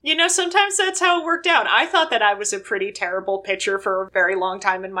You know, sometimes that's how it worked out. I thought that I was a pretty terrible pitcher for a very long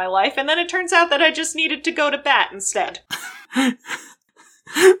time in my life, and then it turns out that I just needed to go to bat instead.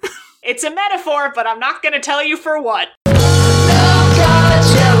 It's a metaphor, but I'm not going to tell you for what. Oh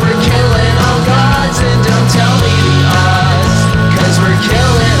gods, yeah, we're killing all gods, and don't tell me the odds, 'cause we're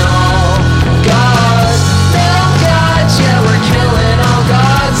killing all gods. Oh gods, yeah, we're killing all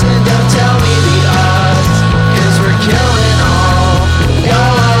gods, and don't tell me the odds, 'cause we're killing all gods.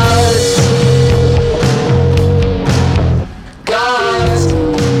 Gods.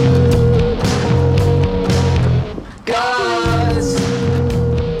 Gods.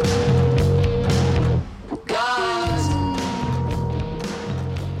 Gods.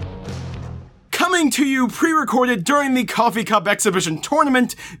 Coming to you pre-recorded during the Coffee Cup Exhibition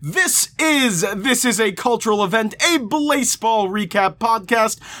Tournament, this is a cultural event, a Blaseball recap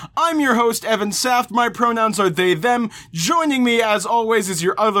podcast. I'm your host, Evan Saft. My pronouns are they, them. Joining me, as always, is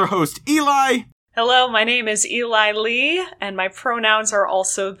your other host, Eli. Hello, my name is Eli Lee, and my pronouns are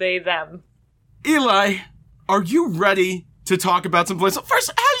also they, them. Eli, are you ready to talk about some Blaseball?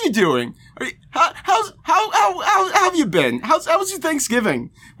 First, how are you doing? How have you been? How was your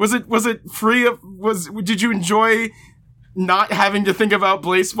Thanksgiving? Was it free of, did you enjoy not having to think about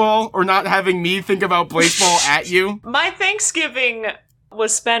Blaseball, or not having me think about Blaseball at you? My Thanksgiving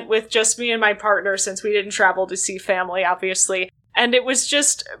was spent with just me and my partner, since we didn't travel to see family, obviously. And it was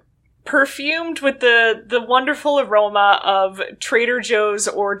just perfumed with the wonderful aroma of Trader Joe's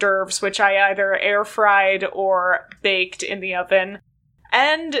hors d'oeuvres, which I either air fried or baked in the oven.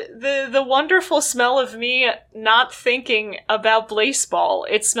 And the wonderful smell of me not thinking about Blaseball.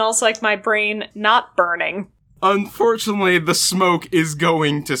 It smells like my brain not burning. Unfortunately, the smoke is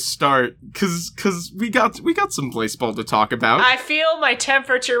going to start, cause we got some Blaseball to talk about. I feel my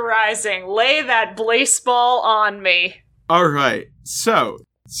temperature rising. Lay that Blaseball on me. Alright, so,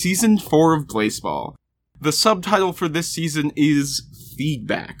 Season 4 of Blaseball. The subtitle for this season is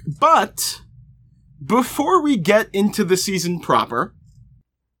Feedback. But, before we get into the season proper,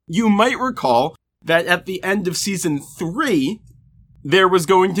 you might recall that at the end of Season 3, there was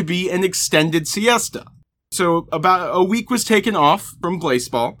going to be an extended siesta. So, about a week was taken off from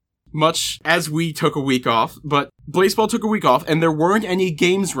Blaseball, much as we took a week off, but Blaseball took a week off, and there weren't any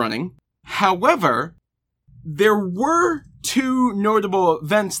games running. However, there were two notable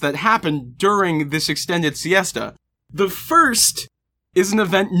events that happened during this extended siesta. The first is an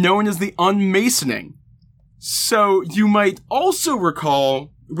event known as the Unmasoning. So, you might also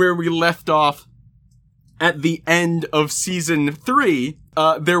recall where we left off at the end of Season 3,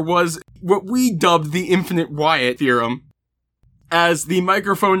 there was what we dubbed the Infinite Wyatt Theorem. As the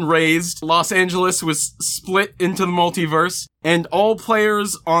microphone raised, Los Angeles was split into the multiverse, and all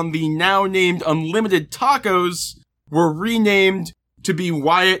players on the now-named Unlimited Tacos were renamed to be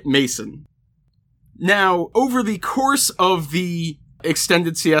Wyatt Mason. Now, over the course of the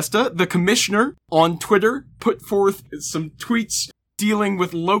extended siesta, the commissioner on Twitter put forth some tweets dealing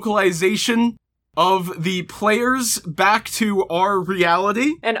with localization of the players back to our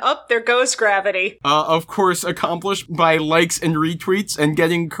reality. And up there goes gravity. Of course, accomplished by likes and retweets and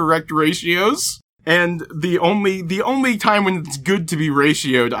getting correct ratios. And the only time when it's good to be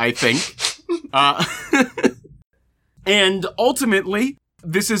ratioed, I think. And ultimately,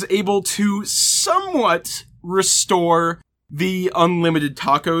 this is able to somewhat restore the Unlimited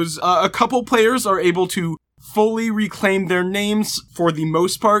Tacos. A couple players are able to fully reclaim their names, for the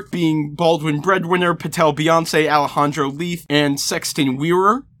most part, being Baldwin Breadwinner, Patel Beyonce, Alejandro Leith, and Sexton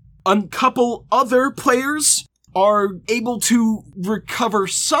Wearer. A couple other players are able to recover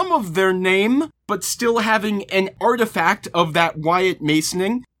some of their name, but still having an artifact of that Wyatt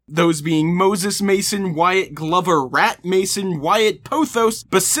Masoning. Those being Moses Mason, Wyatt Glover, Rat Mason, Wyatt Pothos,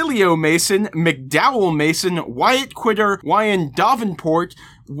 Basilio Mason, McDowell Mason, Wyatt Quitter, Wyan Davenport,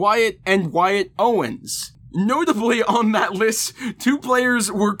 Wyatt, and Wyatt Owens. Notably on that list, two players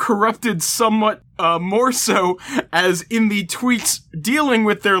were corrupted somewhat more so, as in the tweets dealing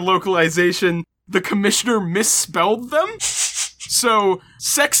with their localization, the commissioner misspelled them. So,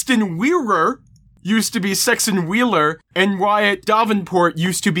 Sexton Wearer used to be Sexton Wheeler, and Wyatt Davenport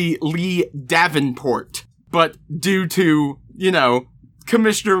used to be Lee Davenport. But due to,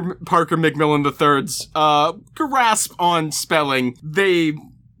 Commissioner Parker McMillan III's grasp on spelling, they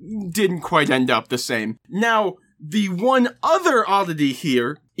didn't quite end up the same. Now, the one other oddity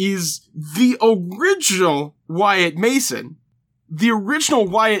here is the original Wyatt Mason. The original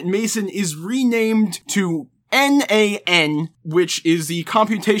Wyatt Mason is renamed to NaN, which is the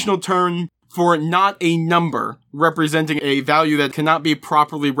computational term for not a number, representing a value that cannot be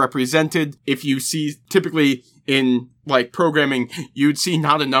properly represented. If you see typically in, like, programming, you'd see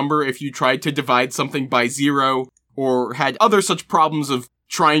not a number if you tried to divide something by 0, or had other such problems of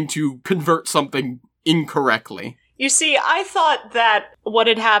trying to convert something incorrectly. You see, I thought that what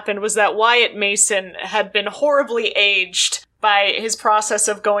had happened was that Wyatt Mason had been horribly aged by his process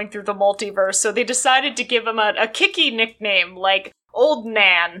of going through the multiverse, so they decided to give him a kicky nickname, like Old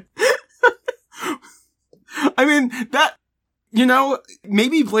Nan. I mean, that, you know,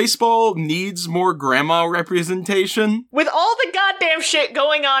 maybe Blaseball needs more grandma representation. With all the goddamn shit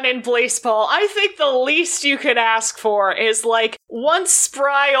going on in Blaseball, I think the least you could ask for is, like, one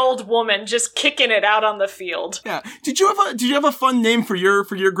spry old woman just kicking it out on the field. Yeah. Did you have a fun name for your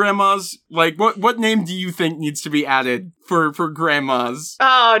grandmas? Like, what name do you think needs to be added for grandmas?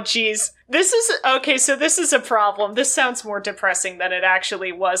 Oh, jeez. This is a problem. This sounds more depressing than it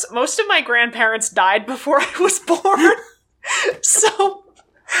actually was. Most of my grandparents died before I was born. So,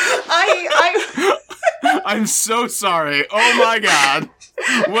 I'm so sorry. Oh my god.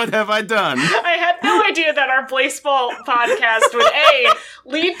 What have I done? I had no idea that our Blaseball podcast would A,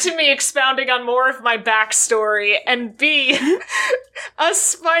 lead to me expounding on more of my backstory, and B,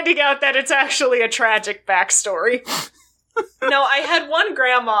 us finding out that it's actually a tragic backstory. No, I had one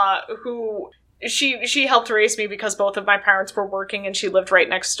grandma who... She helped raise me because both of my parents were working and she lived right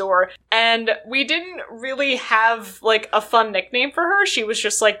next door. And we didn't really have, like, a fun nickname for her. She was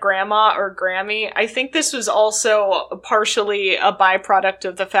just, like, Grandma or Grammy. I think this was also partially a byproduct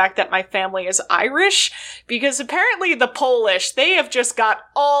of the fact that my family is Irish. Because apparently the Polish, they have just got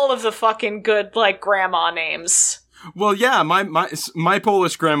all of the fucking good, like, grandma names. Well, yeah, my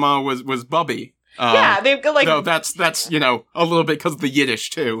Polish grandma was Bubby. Yeah, they've got, like... No, that's, you know, a little bit because of the Yiddish,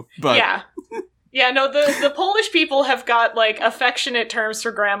 too. But yeah. Yeah, no, the Polish people have got, like, affectionate terms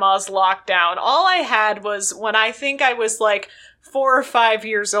for grandmas locked down. All I had was, when I think I was, like, 4 or 5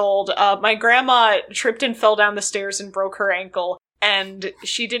 years old, my grandma tripped and fell down the stairs and broke her ankle. And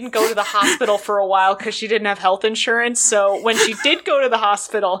she didn't go to the hospital for a while because she didn't have health insurance. So when she did go to the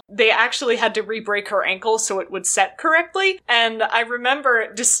hospital, they actually had to re-break her ankle so it would set correctly. And I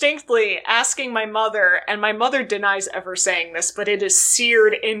remember distinctly asking my mother, and my mother denies ever saying this, but it is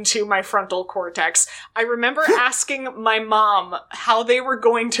seared into my frontal cortex. I remember asking my mom how they were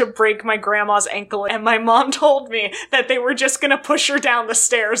going to break my grandma's ankle, and my mom told me that they were just gonna push her down the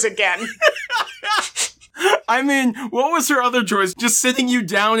stairs again. I mean, what was her other choice? Just sitting you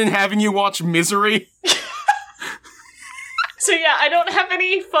down and having you watch Misery? So yeah, I don't have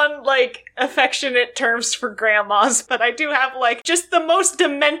any fun, like, affectionate terms for grandmas, but I do have, like, just the most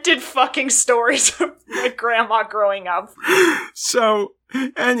demented fucking stories of my grandma growing up. So,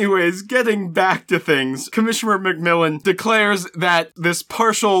 anyways, getting back to things, Commissioner McMillan declares that this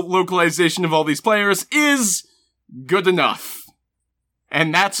partial localization of all these players is good enough.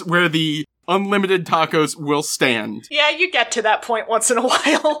 And that's where the unlimited tacos will stand. Yeah, you get to that point once in a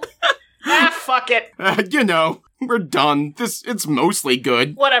while. Fuck it. You know, we're done. It's mostly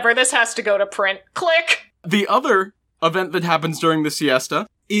good. Whatever, this has to go to print. Click! The other event that happens during the siesta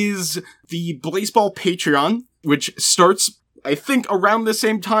is the Blaseball Patreon, which starts, I think, around the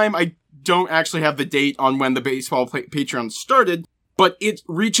same time. I don't actually have the date on when the Baseball Patreon started, but it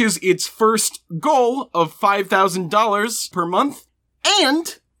reaches its first goal of $5,000 per month,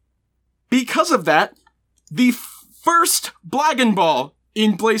 and because of that, the first Blagon Ball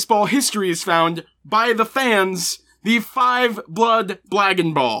in Blaseball history is found by the fans, the 5-blood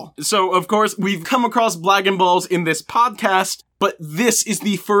Blagon Ball. So, of course, we've come across Blagon Balls in this podcast, but this is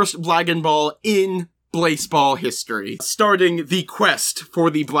the first Blagon Ball in Blaseball history, starting the quest for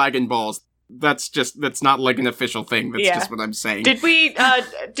the Blagon Balls. That's not like an official thing. That's just what I'm saying.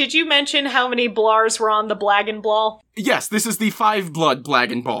 Did you mention how many Blars were on the Blagon Ball? Yes, this is the 5-blood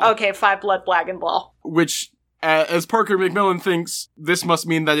Blagon Ball. Okay, 5-blood Blagon Ball. Which, as Parker McMillan thinks, this must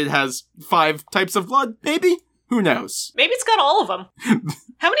mean that it has 5 types of blood, maybe? Who knows? Maybe it's got all of them.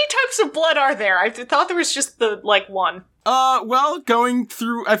 How many types of blood are there? I thought there was just the, like, one. Well, going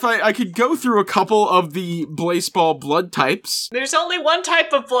through, I could go through a couple of the Blaseball blood types. There's only one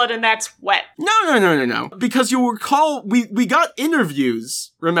type of blood, and that's wet. No. Because you'll recall, we got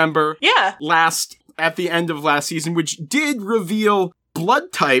interviews, remember? Yeah. At the end of last season, which did reveal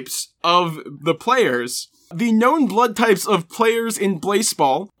blood types of the players. The known blood types of players in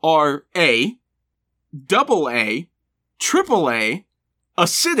Blaseball are A, AA, AAA,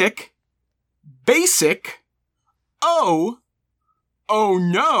 acidic, basic, O, oh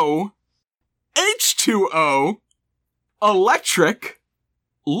no, H2O, electric,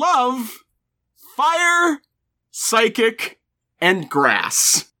 love, fire, psychic, and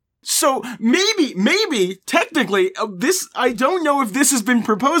grass. So maybe, technically, I don't know if this has been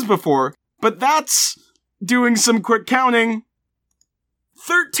proposed before, but that's doing some quick counting,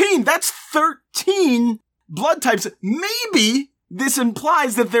 13! That's 13 blood types. Maybe this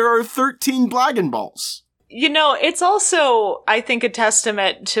implies that there are 13 Blagon Balls. You know, it's also, I think, a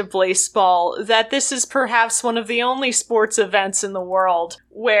testament to Blaseball that this is perhaps one of the only sports events in the world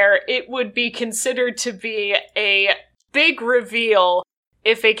where it would be considered to be a big reveal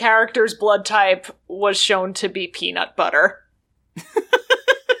if a character's blood type was shown to be peanut butter.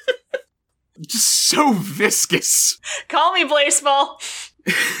 Just so viscous. Call me Blaseball!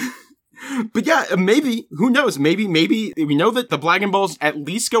 But yeah, maybe, who knows, maybe, we know that the Blagon Balls at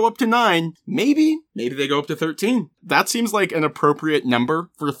least go up to 9. Maybe they go up to 13. That seems like an appropriate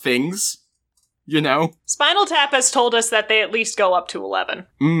number for things, you know? Spinal Tap has told us that they at least go up to 11.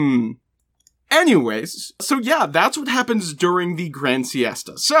 Anyways, so yeah, that's what happens during the Grand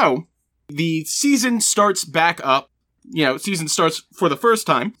Siesta. So, the season starts back up, season starts for the first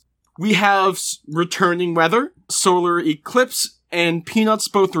time. We have returning weather, solar eclipse, and Peanuts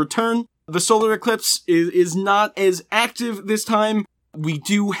both return. The solar eclipse is not as active this time. We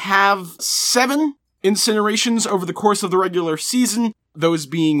do have 7 incinerations over the course of the regular season, those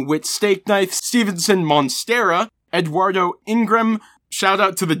being Whit Steakknife, Stevenson Monstera, Eduardo Ingram, shout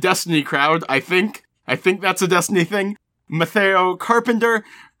out to the Destiny crowd, I think that's a Destiny thing, Mateo Carpenter,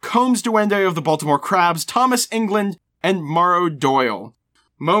 Combs Duende of the Baltimore Crabs, Thomas England, and Morrow Doyle.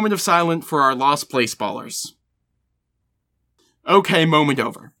 Moment of silence for our lost placeballers. Okay, moment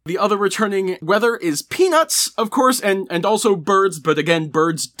over. The other returning weather is Peanuts, of course, and also Birds, but again,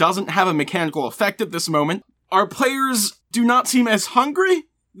 Birds doesn't have a mechanical effect at this moment. Our players do not seem as hungry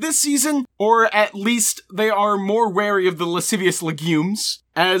this season, or at least they are more wary of the lascivious legumes,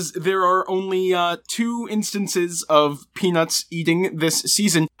 as there are only 2 instances of Peanuts eating this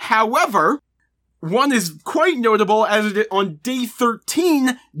season. However, one is quite notable, as on day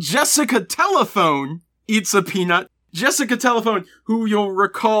 13, Jessica Telephone eats a peanut. Jessica Telephone, who you'll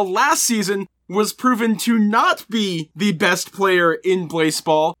recall last season, was proven to not be the best player in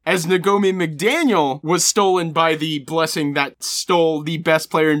Blaseball, as Nagomi McDaniel was stolen by the blessing that stole the best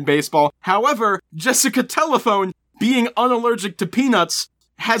player in baseball. However, Jessica Telephone, being unallergic to peanuts,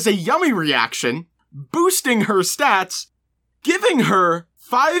 has a yummy reaction, boosting her stats, giving her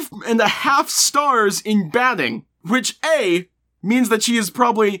 5.5 stars in batting, which A, means that she is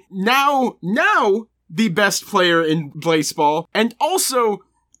probably now the best player in Blaseball, and also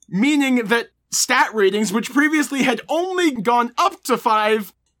meaning that stat ratings, which previously had only gone up to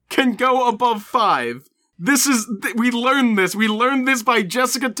 5, can go above 5. We learned this by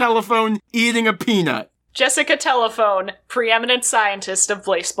Jessica Telephone eating a peanut. Jessica Telephone, preeminent scientist of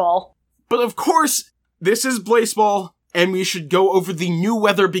Blaseball. But of course, this is Blaseball, and we should go over the new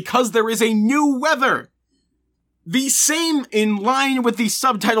weather because there is a new weather. The same in line with the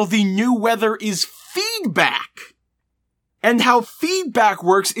subtitle, the new weather is feedback. And how feedback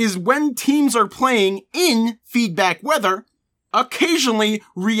works is when teams are playing in feedback weather, occasionally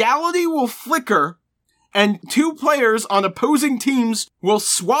reality will flicker and 2 players on opposing teams will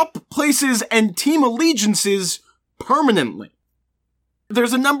swap places and team allegiances permanently.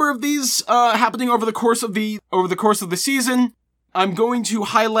 There's a number of these happening over the course of the season. I'm going to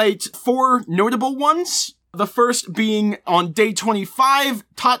highlight 4 notable ones. The first being on day 25,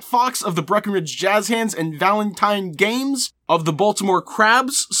 Tot Fox of the Breckenridge Jazz Hands and Valentine Games of the Baltimore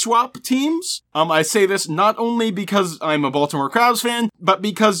Crabs swap teams. I say this not only because I'm a Baltimore Crabs fan, but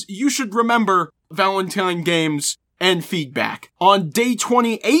because you should remember Valentine Games and feedback. On day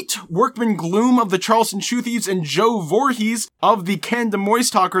 28, Workman Gloom of the Charleston Shoe Thieves and Joe Voorhees of the Canada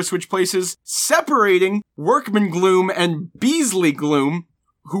Moist Talker switch places, separating Workman Gloom and Beasley Gloom,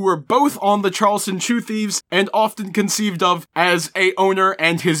 who were both on the Charleston Shoe Thieves and often conceived of as a owner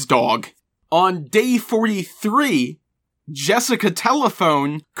and his dog. On day 43, Jessica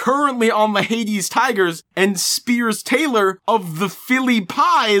Telephone, currently on the Hades Tigers, and Spears Taylor of the Philly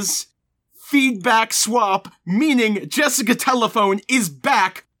Pies feedback swap, meaning Jessica Telephone is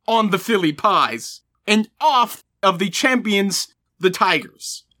back on the Philly Pies and off of the champions, the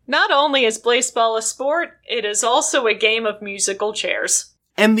Tigers. Not only is Blaseball a sport, it is also a game of musical chairs.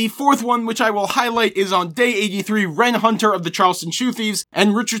 And the 4th one, which I will highlight, is on day 83, Ren Hunter of the Charleston Shoe Thieves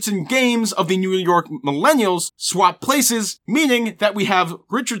and Richardson Games of the New York Millennials swap places, meaning that we have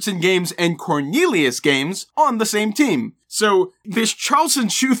Richardson Games and Cornelius Games on the same team. So this Charleston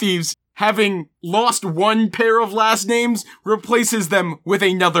Shoe Thieves, having lost one pair of last names, replaces them with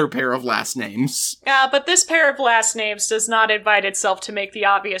another pair of last names. But this pair of last names does not invite itself to make the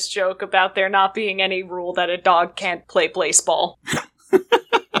obvious joke about there not being any rule that a dog can't play Blaseball.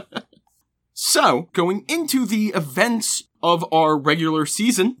 So, going into the events of our regular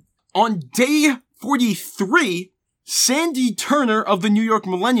season, on day 43, Sandy Turner of the New York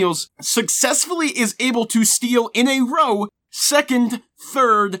Millennials successfully is able to steal in a row second,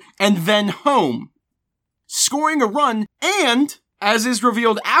 third, and then home, scoring a run and, as is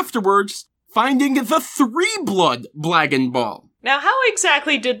revealed afterwards, finding the 3-blood Blagan Ball. Now, how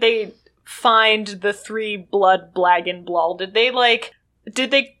exactly did they find the 3-blood Blagan Ball? Did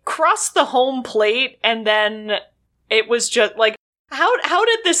they cross the home plate and then it was just like, how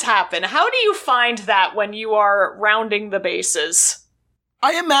did this happen? How do you find that when you are rounding the bases?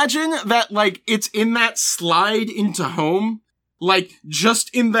 I imagine that, it's in that slide into home,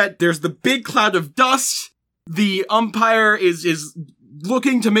 just in that there's the big cloud of dust, the umpire is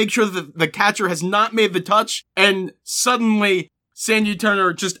looking to make sure that the catcher has not made the touch, and suddenly Sandy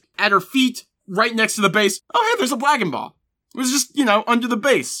Turner just at her feet, right next to the base, oh hey, there's a Blagan Ball. It was just, under the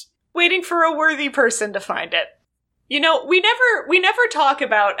base. Waiting for a worthy person to find it. We never talk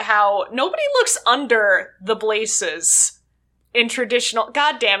about how nobody looks under the bases in traditional,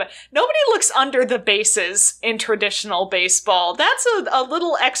 God damn it, nobody looks under the bases in traditional baseball. That's a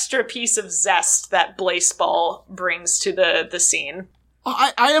little extra piece of zest that baseball brings to the scene.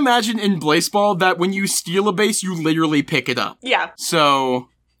 I imagine in baseball that when you steal a base, you literally pick it up. Yeah. So,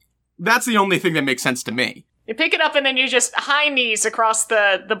 that's the only thing that makes sense to me. You pick it up and then you just high knees across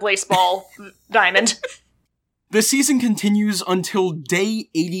the baseball diamond. The season continues until day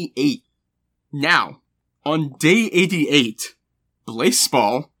 88. Now, on day 88,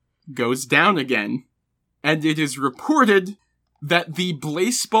 baseball goes down again, and it is reported that the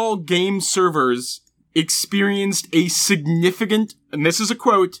baseball game servers experienced a significant, and this is a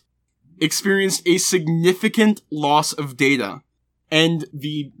quote, experienced a significant loss of data. And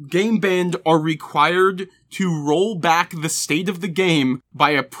the game band are required to roll back the state of the game by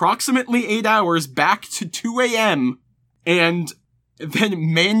approximately 8 hours back to 2 a.m. and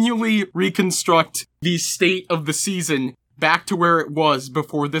then manually reconstruct the state of the season back to where it was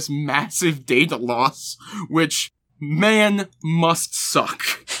before this massive data loss, which, man, must suck.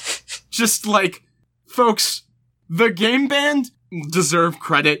 Just folks, the game band deserve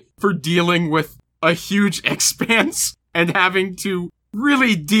credit for dealing with a huge expanse and having to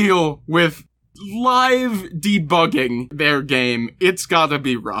really deal with live debugging their game. It's gotta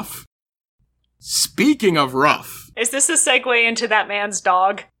be rough. Speaking of rough... Is this a segue into that man's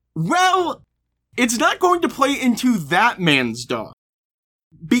dog? Well, it's not going to play into that man's dog.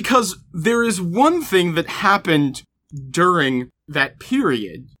 Because there is one thing that happened during that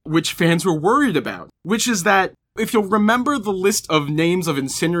period, which fans were worried about, which is that, if you'll remember the list of names of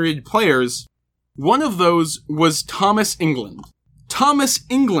incinerated players, one of those was Thomas England. Thomas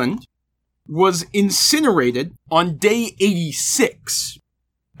England was incinerated on day 86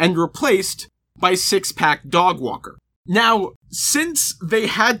 and replaced by Six-Pack Dog Walker. Now, since they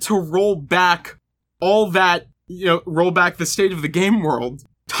had to roll back all that, roll back the state of the game world,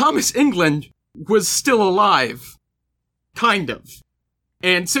 Thomas England was still alive. Kind of.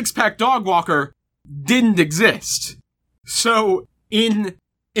 And Six-Pack Dog Walker didn't exist. So, in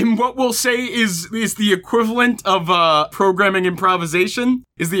what we'll say is the equivalent of programming improvisation,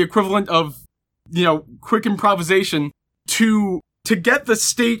 is the equivalent of, quick improvisation, to get the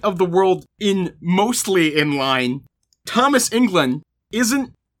state of the world mostly in line, Thomas England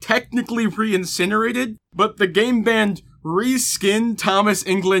isn't technically re-incinerated, but the game band reskinned Thomas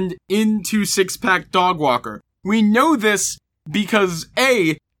England into Six-Pack Dog Walker. We know this because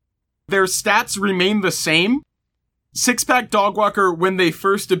A, their stats remain the same. Six-Pack Dog Walker, when they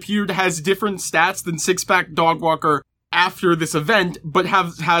first appeared, has different stats than Six-Pack Dog Walker after this event, but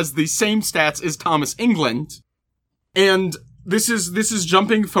has the same stats as Thomas England. And this is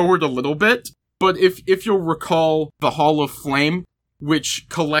jumping forward a little bit, but if you'll recall the Hall of Flame, which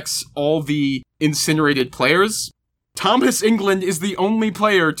collects all the incinerated players, Thomas England is the only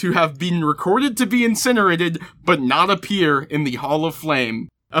player to have been recorded to be incinerated, but not appear in the Hall of Flame.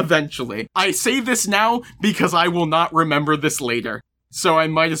 Eventually. I say this now because I will not remember this later. So I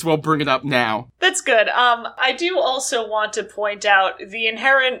might as well bring it up now. That's good. I do also want to point out the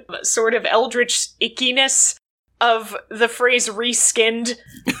inherent sort of eldritch ickiness of the phrase reskinned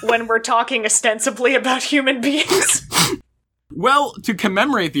when we're talking ostensibly about human beings. Well, to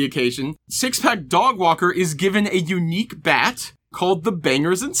commemorate the occasion, Six-Pack Dog Walker is given a unique bat called the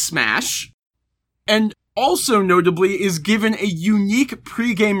Bangers and Smash, and also notably is given a unique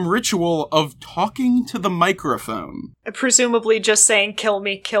pregame ritual of talking to the microphone. Presumably just saying, kill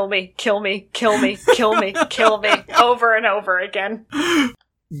me, kill me, kill me, kill me, kill me, kill me, over and over again.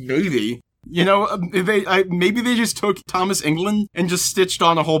 Maybe. You know, maybe they just took Thomas England and just stitched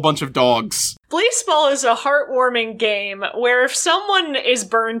on a whole bunch of dogs. Blaseball is a heartwarming game where if someone is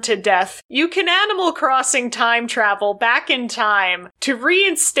burned to death, you can Animal Crossing time travel back in time to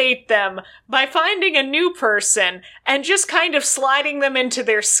reinstate them by finding a new person and just kind of sliding them into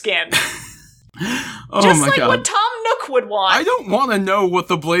their skin. Oh just my like God. what Tom Nook would want. I don't want to know what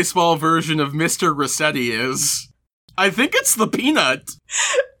the Blaseball version of Mr. Rossetti is. I think it's the Peanut.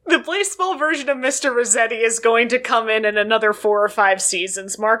 The Blaseball version of Mr. Rossetti is going to come in another 4 or 5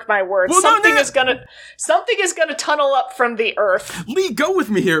 seasons. Mark my words. Well, something is gonna tunnel up from the earth. Lee, go with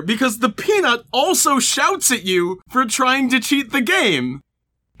me here, because the Peanut also shouts at you for trying to cheat the game.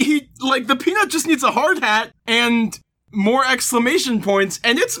 The Peanut just needs a hard hat and more exclamation points,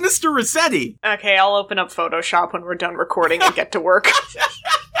 and it's Mr. Rossetti. Okay, I'll open up Photoshop when we're done recording and get to work.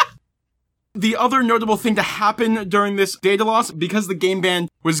 The other notable thing to happen during this data loss, because the game band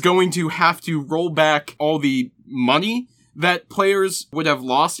was going to have to roll back all the money that players would have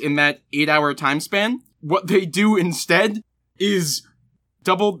lost in that 8-hour time span, what they do instead is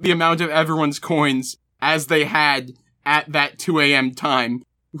double the amount of everyone's coins as they had at that 2 a.m. time,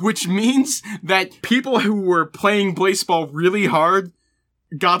 which means that people who were playing Blaseball really hard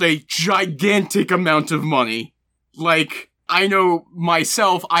got a gigantic amount of money. Like, I know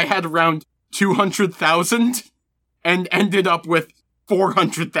myself, I had around 200,000 and ended up with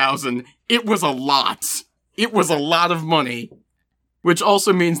 400,000. It was a lot. It was a lot of money. Which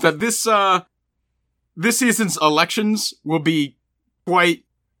also means that this season's elections will be quite...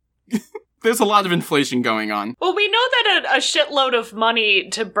 There's a lot of inflation going on. Well, we know that a shitload of money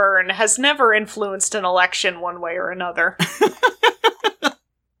to burn has never influenced an election one way or another.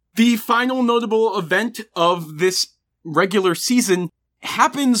 The final notable event of this regular season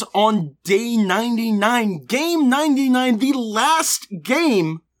happens on day 99, game 99, the last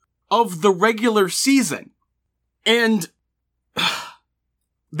game of the regular season. And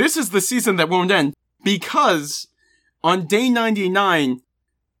this is the season that won't end, because on day 99,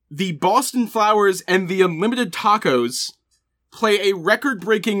 the Boston Flowers and the Unlimited Tacos play a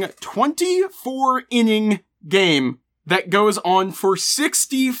record-breaking 24-inning game that goes on for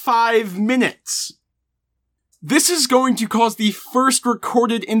 65 minutes. This is going to cause the first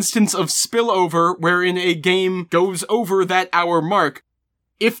recorded instance of spillover wherein a game goes over that hour mark.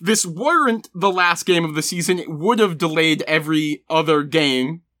 If this weren't the last game of the season, it would have delayed every other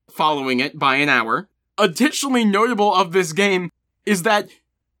game following it by an hour. Additionally notable of this game is that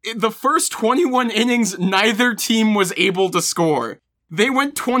in the first 21 innings, neither team was able to score. They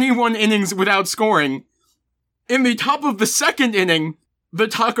went 21 innings without scoring. In the top of the second inning, the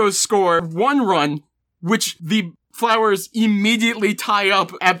Tacos score 1 run, which the Flowers immediately tie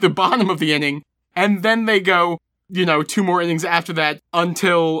up at the bottom of the inning, and then they go, 2 more innings after that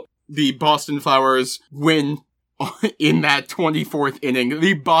until the Boston Flowers win in that 24th inning,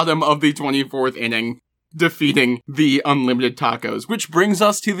 the bottom of the 24th inning, defeating the Unlimited Tacos, which brings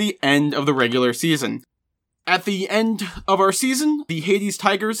us to the end of the regular season. At the end of our season, the Hades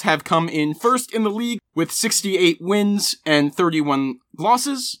Tigers have come in first in the league with 68 wins and 31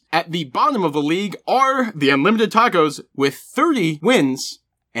 losses. At the bottom of the league are the Unlimited Tacos with 30 wins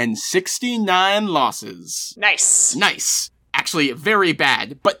and 69 losses. Nice. Actually, very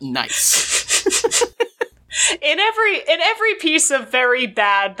bad, but nice. In every piece of very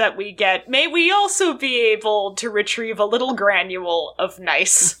bad that we get, may we also be able to retrieve a little granule of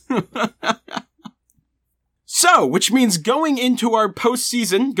nice. So, which means going into our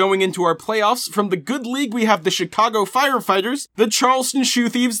postseason, going into our playoffs, from the good league we have the Chicago Firefighters, the Charleston Shoe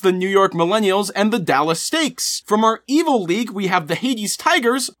Thieves, the New York Millennials, and the Dallas Stakes. From our evil league we have the Hades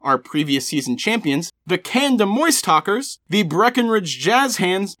Tigers, our previous season champions, the Canada Moist Talkers, the Breckenridge Jazz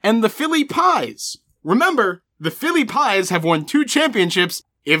Hands, and the Philly Pies. Remember, the Philly Pies have won 2 championships.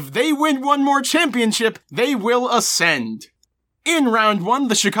 If they win 1 more championship, they will ascend. In round 1,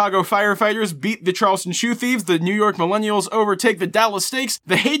 the Chicago Firefighters beat the Charleston Shoe Thieves, the New York Millennials overtake the Dallas Stakes,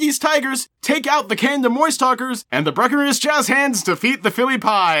 the Hades Tigers take out the Canada Moist Talkers, and the Breckenridge Jazz Hands defeat the Philly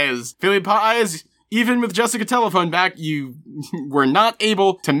Pies. Philly Pies, even with Jessica Telephone back, you were not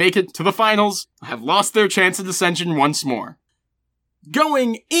able to make it to the finals, have lost their chance at ascension once more.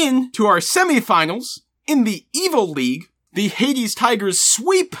 Going into our semifinals, in the Evil League, the Hades Tigers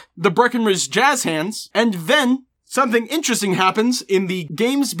sweep the Breckenridge Jazz Hands, and then something interesting happens in the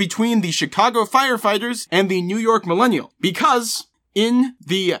games between the Chicago Firefighters and the New York Millennial, because in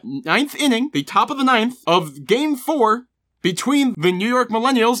the 9th inning, the top of the 9th of Game 4, between the New York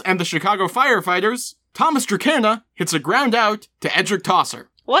Millennials and the Chicago Firefighters, Thomas Dracarna hits a ground out to Edric Tosser.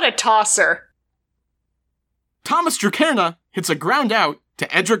 What a tosser. Thomas Dracarna hits a ground out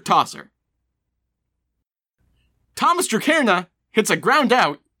to Edric Tosser. Thomas Dracarna hits a ground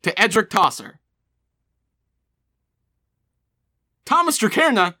out to Edric Tosser. Thomas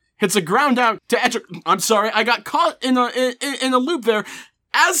Dracarna hits a ground out to Edric. I'm sorry, I got caught in a loop there,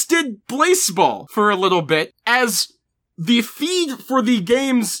 as did Blaseball for a little bit, as the feed for the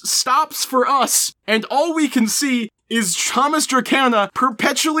games stops for us, and all we can see is Thomas Dracarna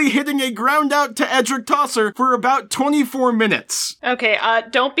perpetually hitting a ground out to Edric Tosser for about 24 minutes. Okay,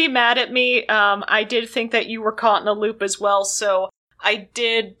 don't be mad at me. I did think that you were caught in a loop as well, so I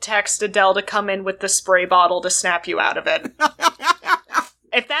did text Adele to come in with the spray bottle to snap you out of it.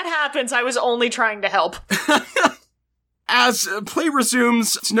 If that happens, I was only trying to help. As play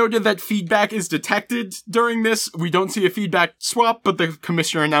resumes, it's noted that feedback is detected during this. We don't see a feedback swap, but the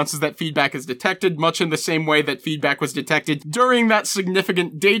commissioner announces that feedback is detected, much in the same way that feedback was detected during that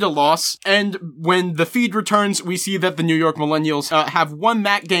significant data loss. And when the feed returns, we see that the New York Millennials have won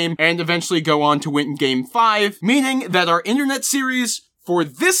that game and eventually go on to win Game 5, meaning that our internet series for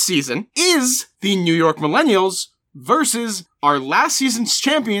this season is the New York Millennials versus our last season's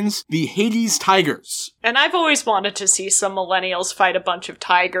champions, the Hades Tigers. And I've always wanted to see some millennials fight a bunch of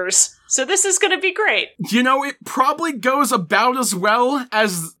tigers, so this is gonna be great. You know, it probably goes about as well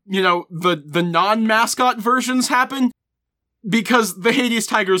as, you know, the non-mascot versions happen, because the Hades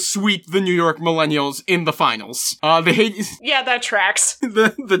Tigers sweep the New York Millennials in the finals. Yeah, that tracks.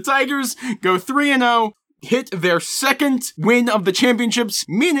 The Tigers go 3-0, hit their second win of the championships,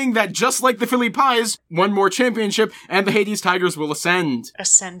 meaning that just like the Philly Pies, one more championship, and the Hades Tigers will ascend.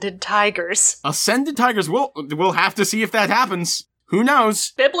 Ascended tigers. Ascended Tigers, we'll have to see if that happens. Who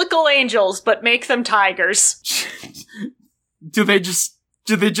knows? Biblical angels, but make them tigers. Do they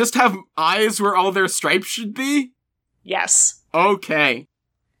just have eyes where all their stripes should be? Yes. Okay.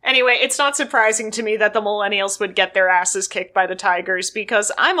 Anyway, it's not surprising to me that the millennials would get their asses kicked by the tigers,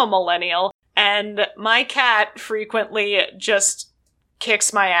 because I'm a millennial, and my cat frequently just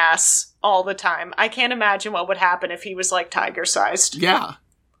kicks my ass all the time. I can't imagine what would happen if he was, like, tiger-sized. Yeah.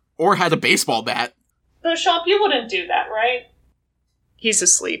 Or had a baseball bat. Beauchamp, you wouldn't do that, right? He's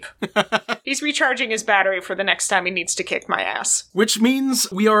asleep. He's recharging his battery for the next time he needs to kick my ass. Which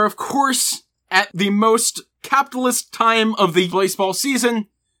means we are, of course, at the most capitalist time of the baseball season,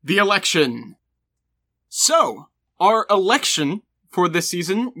 the election. So, our election for this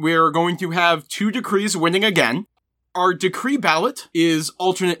season, we're going to have 2 decrees winning again. Our decree ballot is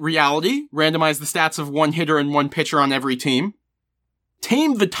alternate reality, randomize the stats of 1 hitter and 1 pitcher on every team.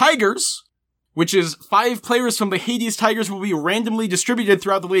 Tame the Tigers, which is 5 players from the Hades Tigers will be randomly distributed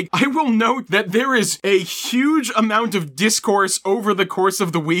throughout the league. I will note that there is a huge amount of discourse over the course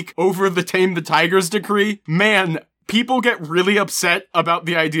of the week over the Tame the Tigers decree. Man, people get really upset about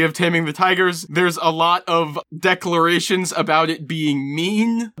the idea of taming the tigers. There's a lot of declarations about it being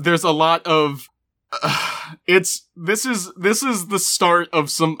mean. There's a lot of this is the start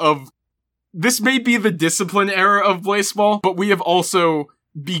of this may be the discipline era of baseball, but we have also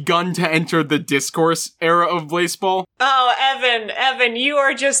begun to enter the discourse era of baseball. Oh, Evan, you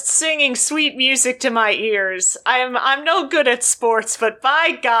are just singing sweet music to my ears. I'm no good at sports, but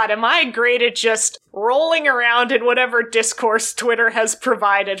by God, am I great at just rolling around in whatever discourse Twitter has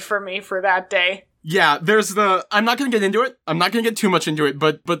provided for me for that day. Yeah, I'm not gonna get into it. I'm not gonna get too much into it,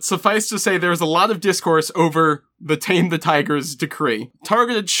 but suffice to say there's a lot of discourse over the Tame the Tigers decree.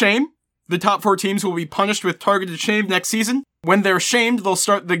 Targeted shame. The top 4 teams will be punished with targeted shame next season. When they're shamed, they'll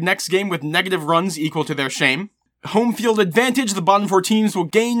start the next game with negative runs equal to their shame. Home field advantage. The bottom 4 teams will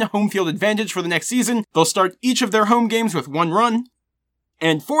gain home field advantage for the next season. They'll start each of their home games with 1 run.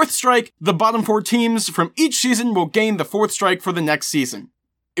 And 4th strike. The bottom 4 teams from each season will gain the 4th strike for the next season.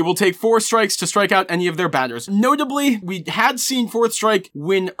 It will take 4 strikes to strike out any of their batters. Notably, we had seen 4th strike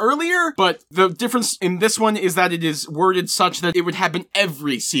win earlier, but the difference in this one is that it is worded such that it would happen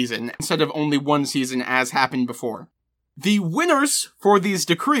every season instead of only 1 season as happened before. The winners for these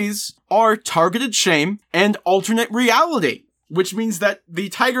decrees are targeted shame and alternate reality, which means that the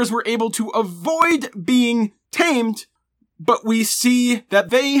Tigers were able to avoid being tamed, but we see that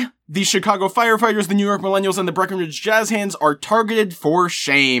the Chicago Firefighters, the New York Millennials, and the Breckenridge Jazz Hands are targeted for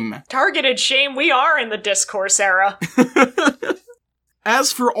shame. Targeted shame, we are in the discourse era.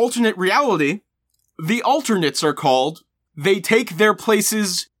 As for alternate reality, the alternates are called. They take their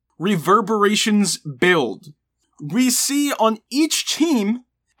places, reverberations build. We see on each team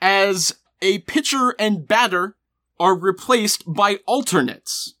as a pitcher and batter are replaced by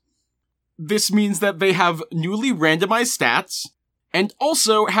alternates. This means that they have newly randomized stats and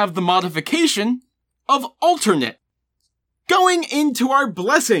also have the modification of alternate. Going into our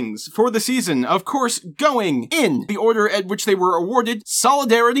blessings for the season, of course, going in the order at which they were awarded: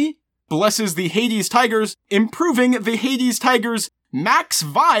 Solidarity, blesses the Hades Tigers, improving the Hades Tigers' max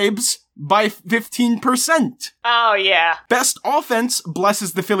vibes by 15%. Oh, yeah. Best Offense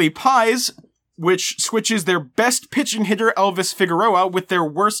blesses the Philly Pies, which switches their best pitching hitter, Elvis Figueroa, with their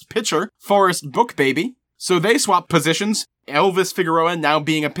worst pitcher, Forrest Bookbaby. So they swap positions, Elvis Figueroa now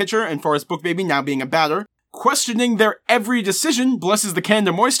being a pitcher and Forrest Bookbaby now being a batter. Questioning their every decision blesses the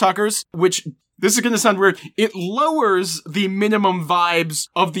Canada Moist Talkers, which, this is gonna sound weird, it lowers the minimum vibes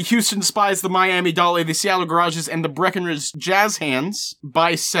of the Houston Spies, the Miami Dolly, the Seattle Garages, and the Breckenridge Jazz Hands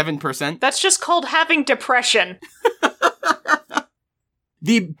by 7%. That's just called having depression.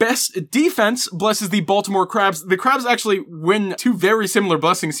 The Best Defense blesses the Baltimore Crabs. The Crabs actually win two very similar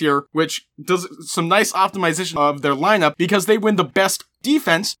blessings here, which does some nice optimization of their lineup because they win the Best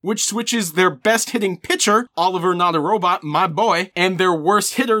Defense, which switches their best hitting pitcher, Oliver Not a Robot, my boy, and their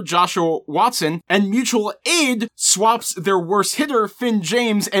worst hitter, Joshua Watson, and Mutual Aid swaps their worst hitter, Finn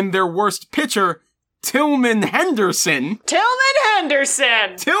James, and their worst pitcher, Tillman Henderson. Tillman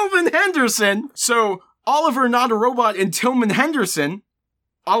Henderson! So, Oliver Not a Robot and Tillman Henderson,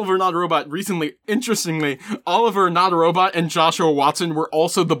 Oliver Not a Robot recently, interestingly, Oliver Not a Robot and Joshua Watson were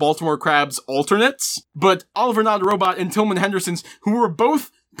also the Baltimore Crabs alternates, but Oliver Not a Robot and Tillman Henderson's, who were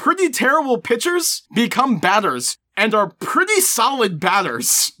both pretty terrible pitchers, become batters, and are pretty solid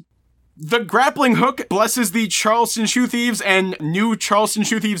batters. The Grappling Hook blesses the Charleston Shoe Thieves, and new Charleston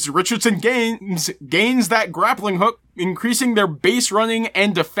Shoe Thieves Richardson gains that Grappling Hook, increasing their base running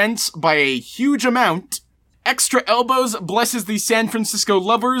and defense by a huge amount. Extra Elbows blesses the San Francisco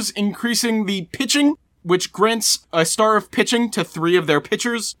Lovers, increasing the pitching, which grants a star of pitching to 3 of their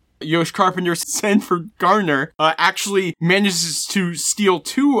pitchers. Yosh Carpenter, Sanford Garner, actually manages to steal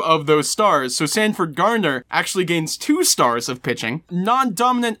 2 of those stars, so Sanford Garner actually gains 2 stars of pitching.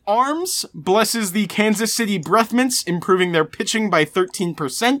 Non-Dominant Arms blesses the Kansas City Breathmints, improving their pitching by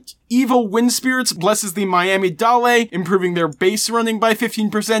 13%. Evil Wind Spirits blesses the Miami Dale, improving their base running by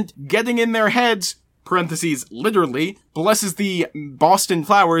 15%, getting in their heads, parentheses, literally, blesses the Boston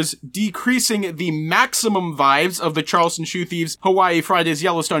Flowers, decreasing the maximum vibes of the Charleston Shoe Thieves, Hawaii Fridays,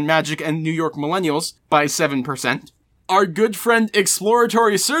 Yellowstone Magic, and New York Millennials by 7%. Our good friend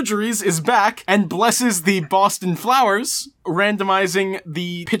Exploratory Surgeries is back and blesses the Boston Flowers, randomizing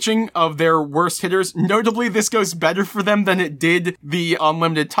the pitching of their worst hitters. Notably, this goes better for them than it did the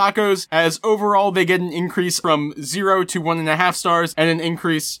Unlimited Tacos, as overall they get an increase from 0 to 1.5 stars, and an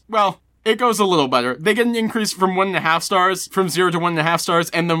increase, well, it goes a little better. They get an increase from 1.5 stars, from 0 to 1.5 stars,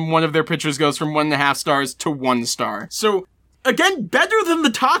 and then one of their pitchers goes from 1.5 stars to 1 star. So, again, better than the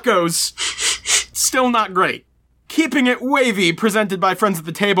tacos. Still not great. Keeping It Wavy, presented by Friends at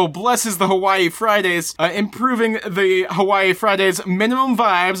the Table, blesses the Hawaii Fridays, improving the Hawaii Fridays minimum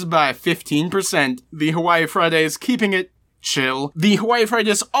vibes by 15%. The Hawaii Fridays keeping it chill. The Hawaii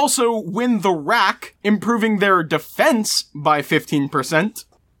Fridays also win the rack, improving their defense by 15%.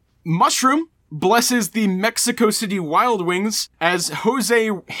 Mushroom blesses the Mexico City Wild Wings as Jose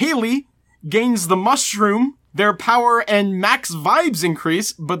Haley gains the Mushroom. Their power and max vibes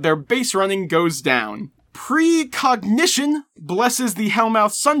increase, but their base running goes down. Precognition blesses the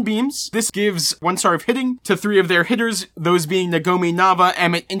Hellmouth Sunbeams. This gives 1 star of hitting to 3 of their hitters, those being Nagomi Nava,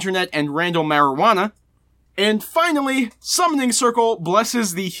 Emmett Internet, and Randall Marijuana. And finally, Summoning Circle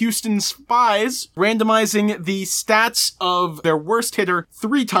blesses the Houston Spies, randomizing the stats of their worst hitter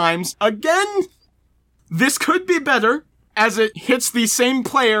 3 times. Again, this could be better, as it hits the same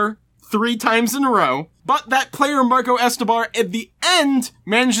player 3 times in a row. But that player, Marco Escobar, at the end,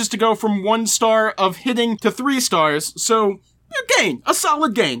 manages to go from 1 star of hitting to 3 stars. So, a gain. A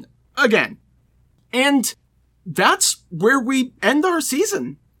solid gain. Again. And that's where we end our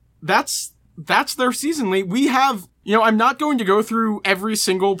season. That's their season. We have, I'm not going to go through every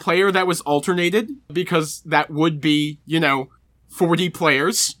single player that was alternated, because that would be, 40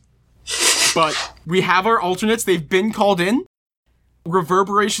 players. But we have our alternates. They've been called in.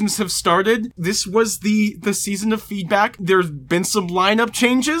 Reverberations have started. This was the season of feedback. There's been some lineup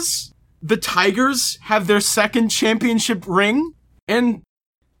changes. The Tigers have their 2nd championship ring. And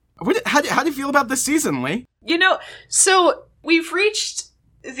how do you feel about this season, Lee? So we've reached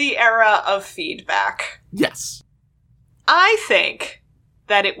the era of feedback. Yes. I think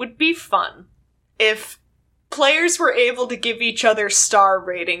that it would be fun if players were able to give each other star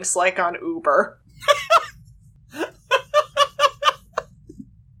ratings like on Uber.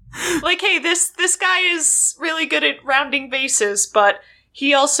 Like, hey, this guy is really good at rounding bases, but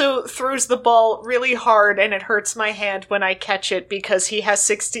he also throws the ball really hard and it hurts my hand when I catch it because he has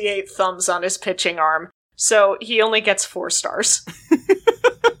 68 thumbs on his pitching arm. So he only gets 4 stars.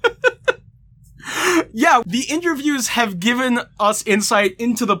 Yeah, the interviews have given us insight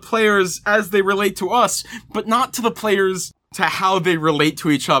into the players as they relate to us, but not to the players to how they relate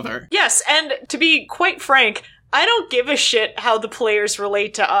to each other. Yes, and to be quite frank, I don't give a shit how the players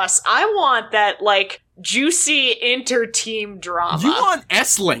relate to us. I want that, like, juicy inter-team drama. You want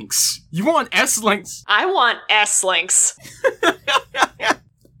S-Links. You want S-Links. I want S-Links.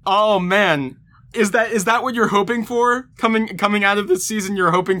 Oh, man. Is that what you're hoping for? Coming out of this season,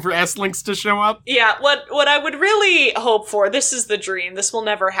 you're hoping for S-Links to show up? Yeah, what I would really hope for, this is the dream, this will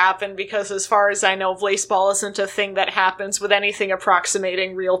never happen, because as far as I know, Blaseball isn't a thing that happens with anything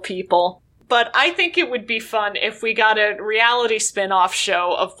approximating real people. But I think it would be fun if we got a reality spin-off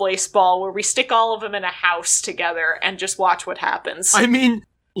show of Blaseball where we stick all of them in a house together and just watch what happens. I mean,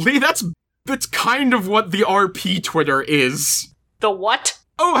 Lee, that's kind of what the RP Twitter is. The what?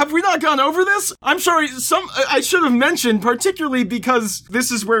 Oh, have we not gone over this? I'm sorry, I should have mentioned, particularly because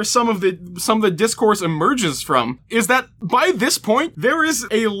this is where some of the discourse emerges from, is that by this point, there is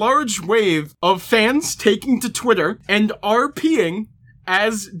a large wave of fans taking to Twitter and RPing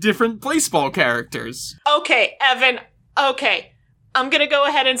as different Blaseball characters. Okay, Evan, okay. I'm gonna go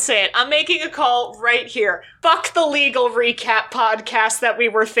ahead and say it. I'm making a call right here. Fuck the legal recap podcast that we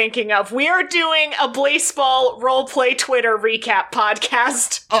were thinking of. We are doing a Blaseball roleplay Twitter recap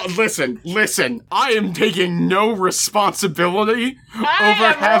podcast. Listen. I am taking no responsibility I over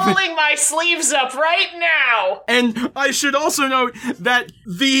am having... rolling my sleeves up right now. And I should also note that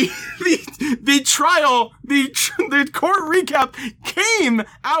the trial, the court recap came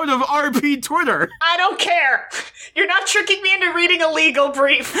out of RP Twitter. I don't care. You're not tricking me into reading a legal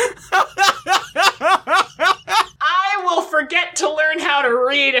brief. I will forget to learn how to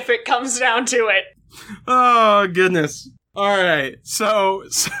read if it comes down to it. Oh, goodness. Alright, so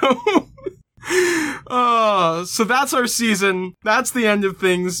that's our season. That's the end of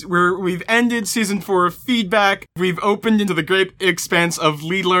things. We've ended season 4 of feedback. We've opened into the great expanse of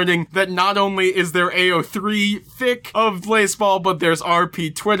Lee learning that not only is there AO3 fic of Blaseball, but there's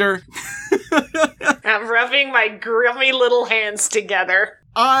RP Twitter. I'm rubbing my grubby little hands together.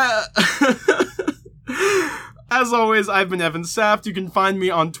 As always, I've been Evan Saft. You can find me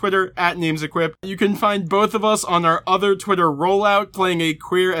on Twitter at NamesEquip. You can find both of us on our other Twitter rollout, playing a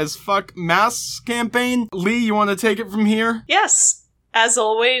queer as fuck mass campaign. Lee, you want to take it from here? Yes. As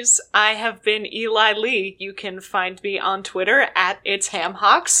always, I have been Eli Lee. You can find me on Twitter at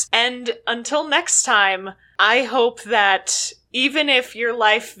itshamhocks. And until next time, I hope that even if your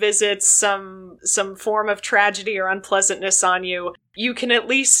life visits some form of tragedy or unpleasantness on you, you can at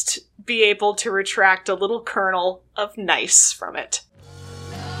least be able to retract a little kernel of nice from it.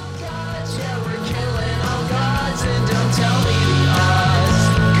 Gods, yeah, we're killing all gods, and don't tell me the odds,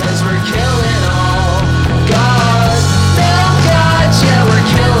 'cause we're killing all gods. No gods, yeah, we're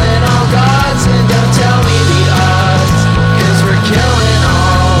killing all gods, and don't tell me the odds, 'cause we're killing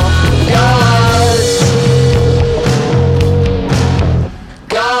all gods.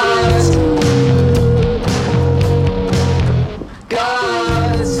 Gods.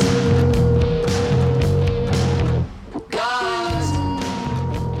 Gods. Gods.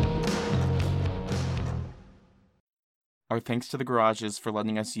 Our thanks to the Garages for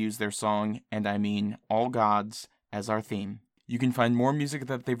letting us use their song, and I mean All Gods, as our theme. You can find more music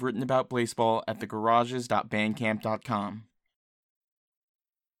that they've written about Blaseball at thegarages.bandcamp.com.